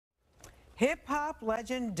Hip-hop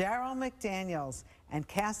legend Darryl McDaniels and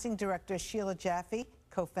casting director Sheila Jaffe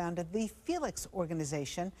co-founded the Felix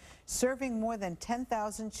Organization, serving more than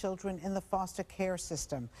 10,000 children in the foster care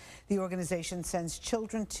system. The organization sends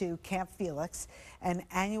children to Camp Felix, an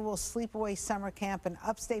annual sleepaway summer camp in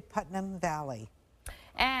upstate Putnam Valley.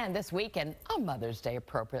 And this weekend, on Mother's Day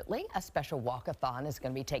appropriately, a special walk-a-thon is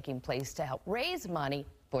going to be taking place to help raise money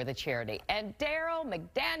for the charity. And Darryl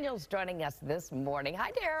McDaniels joining us this morning. Hi,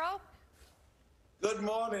 Darryl. Good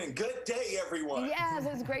morning. Good day, everyone. Yes,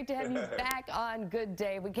 it's great to have you back on Good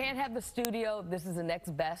Day. We can't have the studio. This is the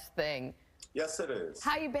next best thing. Yes, it is.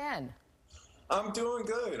 How you been? I'm doing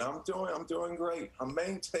good. I'm doing great. I'm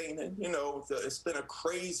maintaining. You know, it's been a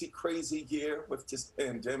crazy year with this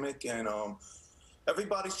pandemic, and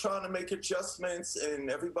everybody's trying to make adjustments,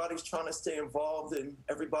 and everybody's trying to stay involved in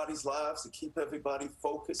everybody's lives to keep everybody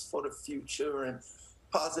focused for the future and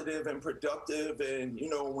positive and productive. And, you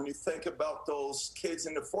know, when you think about those kids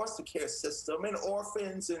in the foster care system and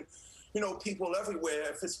orphans and, you know, people everywhere,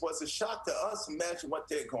 if this was a shock to us, imagine what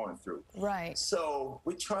they're going through. Right. So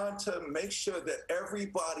we're trying to make sure that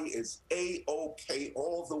everybody is A-OK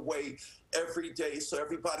all the way every day so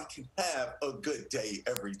everybody can have a good day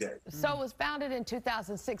every day. So it was founded in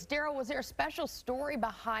 2006. Darryl, was there a special story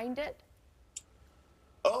behind it?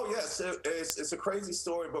 Oh, yes, it's a crazy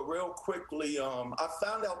story, but real quickly, I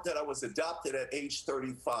found out that I was adopted at age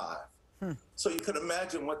 35. So you can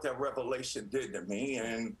imagine what that revelation did to me.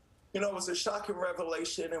 And, you know, it was a shocking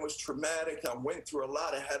revelation. It was traumatic. I went through a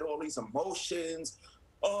lot. I had all these emotions.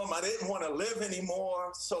 I didn't want to live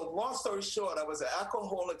anymore. So long story short, I was an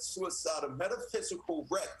alcoholic, suicide, a metaphysical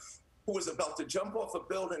wreck who was about to jump off a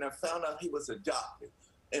building and found out he was adopted.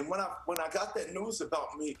 And when I got that news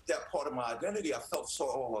about me, that part of my identity, I felt so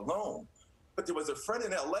all alone. But there was a friend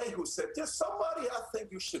in LA who said, there's somebody I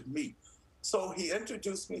think you should meet. So he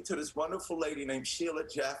introduced me to this wonderful lady named Sheila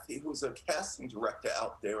Jaffe, who's a casting director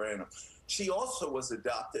out there. And she also was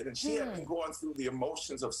adopted, and she had been going through the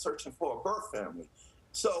emotions of searching for a birth family.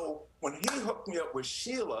 So when he hooked me up with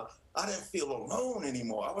Sheila, I didn't feel alone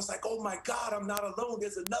anymore. I was like, oh my God, I'm not alone.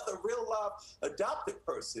 There's another real live adopted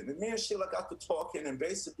person. And me and Sheila got to talking, and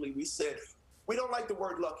basically we said, we don't like the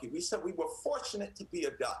word lucky. We said we were fortunate to be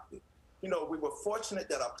adopted. You know, we were fortunate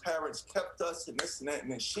that our parents kept us and this and that.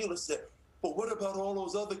 And then Sheila said, but what about all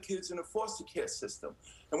those other kids in the foster care system?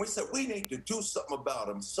 And we said, we need to do something about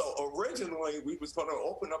them. So originally, we was going to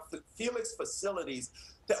open up the Felix facilities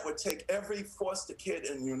that would take every foster kid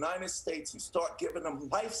in the United States and start giving them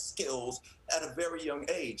life skills at a very young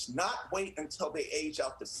age, not wait until they age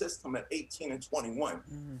out the system at 18 and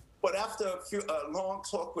 21. But after a long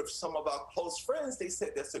talk with some of our close friends, they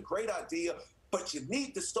said, that's a great idea, but you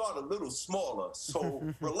need to start a little smaller. So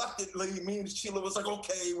reluctantly, me and Sheila was like,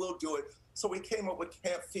 okay, we'll do it. So we came up with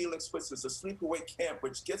Camp Felix, which is a sleepaway camp,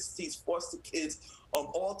 which gets these foster kids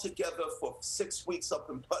all together for 6 weeks up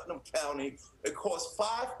in Putnam County. It costs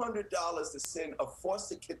 $500 to send a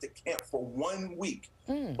foster kid to camp for 1 week.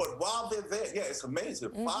 But while they're there, yeah, it's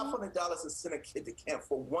amazing. $500 to send a kid to camp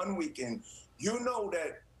for 1 week. And you know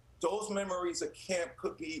that those memories of camp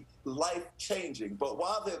could be life-changing. But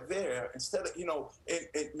while they're there, instead of, you know,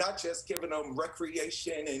 not just giving them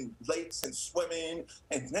recreation and lakes and swimming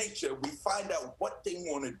and nature, we find out what they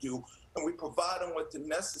want to do, and we provide them with the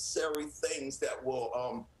necessary things that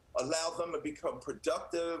will allow them to become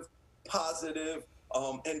productive, positive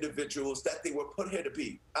individuals that they were put here to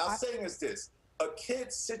be. Our saying is this: a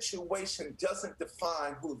kid's situation doesn't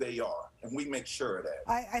define who they are, and we make sure of that.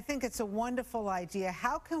 I think it's a wonderful idea.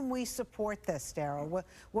 How can we support this, Darryl?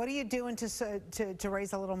 What are you doing to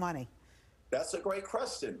raise a little money? That's a great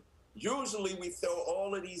question. Usually we throw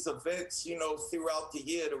all of these events, you know, throughout the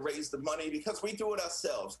year to raise the money because we do it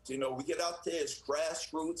ourselves. You know, we get out there, it's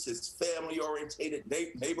grassroots, it's family-orientated,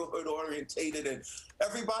 neighborhood-orientated, and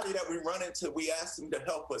everybody that we run into, we ask them to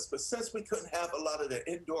help us. But since we couldn't have a lot of the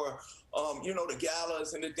indoor, you know, the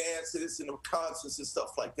galas and the dances and the concerts and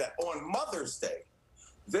stuff like that, on Mother's Day,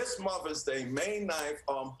 this Mother's Day, May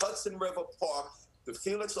 9th, Hudson River Park, the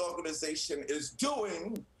Felix Organization is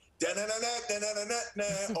doing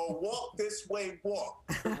or Walk This Way Walk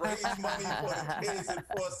to raise money for the kids in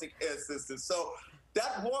foster care systems. So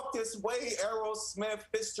that Walk This Way, Aerosmith,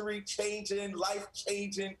 history-changing,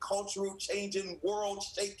 life-changing, cultural-changing,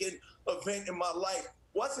 world-shaking event in my life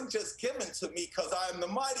wasn't just given to me because I am the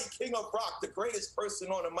mighty king of rock, the greatest person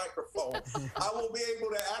on the microphone. I will be able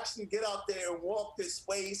to actually get out there and walk this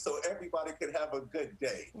way so everybody can have a good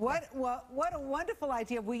day. What a wonderful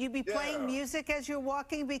idea. Will you be playing music as you're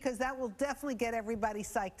walking? Because that will definitely get everybody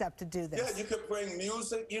psyched up to do this. Yeah, you could bring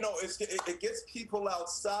music. You know, it gets people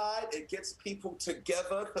outside. It gets people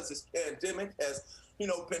together because this pandemic has, you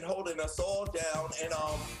know, been holding us all down. And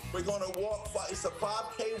we're going to walk. It's a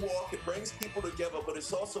 5K walk. It brings people together, but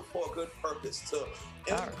it's also for a good purpose, to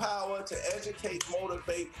empower, to educate,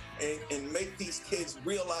 motivate, and make these kids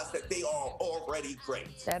realize that they are already great.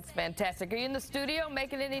 That's fantastic. Are you in the studio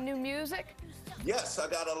making any new music? Yes, I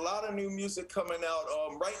got a lot of new music coming out.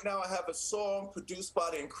 Right now I have a song produced by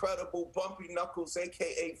the incredible Bumpy Knuckles,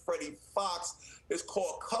 a.k.a. Freddie Fox. It's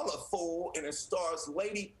called Colorful, and it stars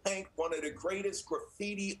Lady Pink, one of the greatest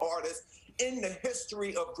graffiti artists in the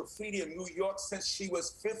history of graffiti in New York since she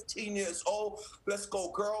was 15 years old. Let's go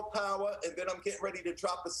girl power. And then I'm getting ready to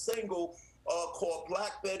drop a single called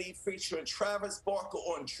Black Betty, featuring Travis Barker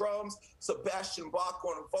on drums, Sebastian Bach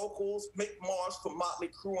on vocals, Mick Mars from Motley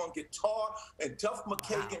Crue on guitar, and Duff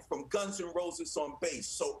McKagan from Guns N' Roses on bass.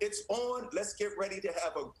 So it's on. Let's get ready to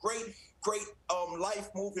have a great life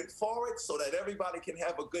moving forward so that everybody can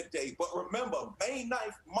have a good day. But remember, May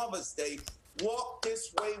 9th, Mother's Day, walk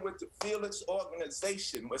this way with the Felix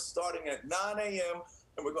Organization. We're starting at 9 a.m.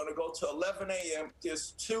 and we're going to go to 11 a.m.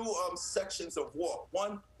 There's two sections of walk.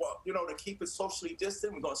 One, you know, to keep it socially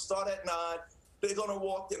distant, we're going to start at 9. They're going to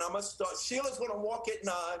walk, then I'm going to start. Sheila's going to walk at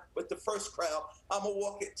 9 with the first crowd. I'm going to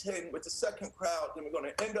walk at 10 with the second crowd. Then we're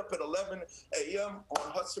going to end up at 11 a.m.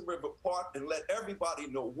 on Hudson River Park and let everybody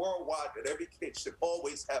know worldwide that every kid should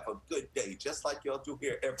always have a good day, just like y'all do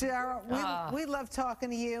here every day. Darryl, we love talking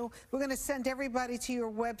to you. We're going to send everybody to your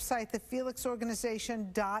website,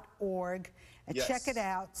 thefelixorganization.org, and check it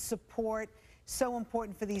out, support. So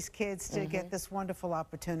important for these kids to get this wonderful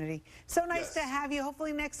opportunity. So nice to have you.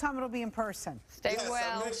 Hopefully next time it'll be in person. Stay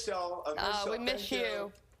well. I miss y'all. We miss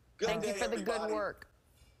you. Thank you for the good work.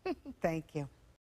 Thank you.